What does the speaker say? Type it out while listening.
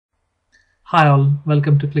Hi all,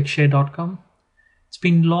 welcome to clickshare.com. It's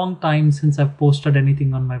been a long time since I've posted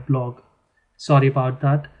anything on my blog. Sorry about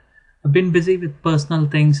that. I've been busy with personal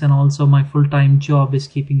things and also my full-time job is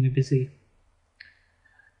keeping me busy.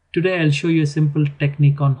 Today I'll show you a simple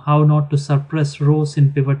technique on how not to suppress rows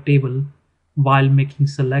in pivot table while making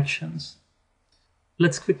selections.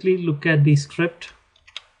 Let's quickly look at the script.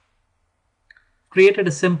 Created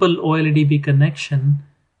a simple OLEDB connection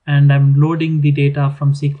and I'm loading the data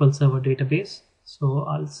from SQL Server database. So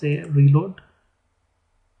I'll say reload.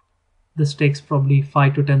 This takes probably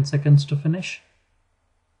 5 to 10 seconds to finish.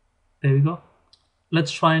 There we go.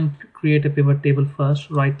 Let's try and create a pivot table first.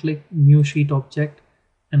 Right click, new sheet object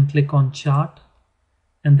and click on chart.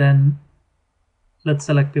 And then let's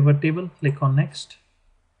select pivot table, click on next.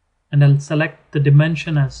 And I'll select the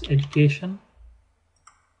dimension as education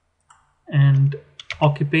and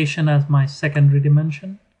occupation as my secondary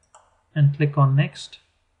dimension and click on next.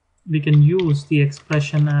 We can use the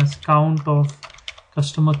expression as count of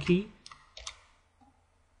customer key,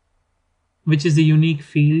 which is a unique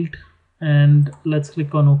field, and let's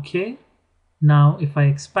click on OK. Now if I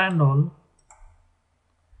expand all,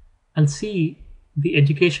 I'll see the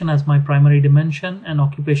education as my primary dimension and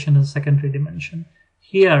occupation as secondary dimension.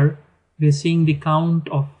 Here we're seeing the count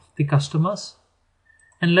of the customers.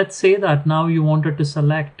 And let's say that now you wanted to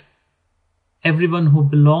select everyone who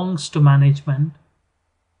belongs to management.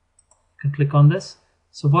 You can click on this.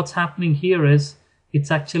 So what's happening here is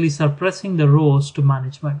it's actually suppressing the rows to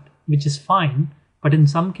management, which is fine. But in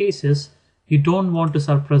some cases, you don't want to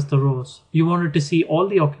suppress the rows. You wanted to see all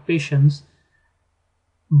the occupations,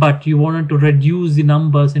 but you wanted to reduce the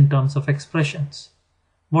numbers in terms of expressions.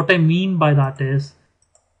 What I mean by that is,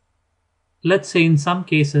 let's say in some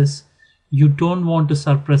cases, you don't want to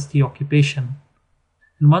suppress the occupation.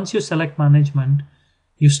 And once you select management,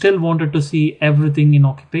 you still wanted to see everything in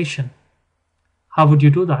occupation. How would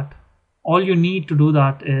you do that? All you need to do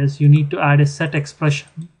that is you need to add a set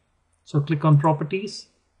expression. So click on properties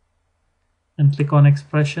and click on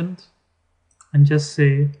expressions and just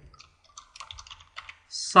say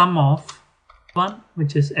sum of one,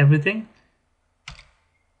 which is everything.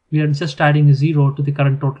 We are just adding a 0 to the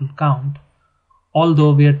current total count,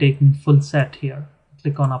 although we are taking full set here.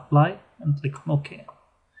 Click on apply and click on OK.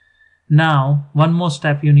 Now, one more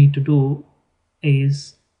step you need to do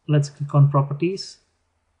is let's click on properties,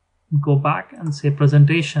 go back and say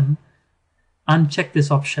presentation, uncheck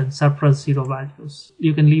this option, suppress 0 values.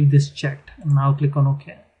 You can leave this checked and now click on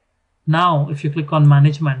OK. Now, if you click on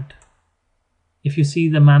management, if you see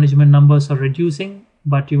the management numbers are reducing,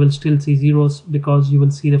 but you will still see zeros because you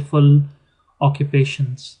will see the full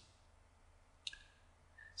occupations.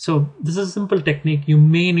 So this is a simple technique. You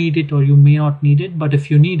may need it or you may not need it, but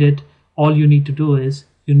if you need it, all you need to do is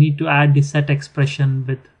you need to add the set expression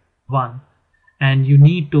with 1 and you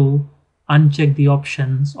need to uncheck the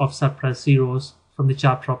options of suppress zeros from the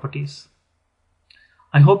chart properties.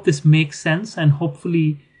 I hope this makes sense and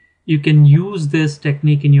hopefully you can use this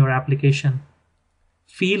technique in your application.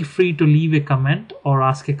 Feel free to leave a comment or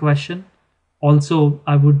ask a question. Also,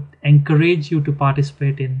 I would encourage you to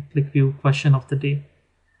participate in ClickView question of the day,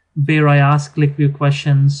 where I ask ClickView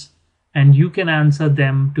questions and you can answer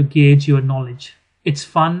them to gauge your knowledge. It's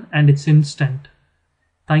fun and it's instant.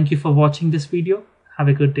 Thank you for watching this video. Have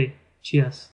a good day. Cheers.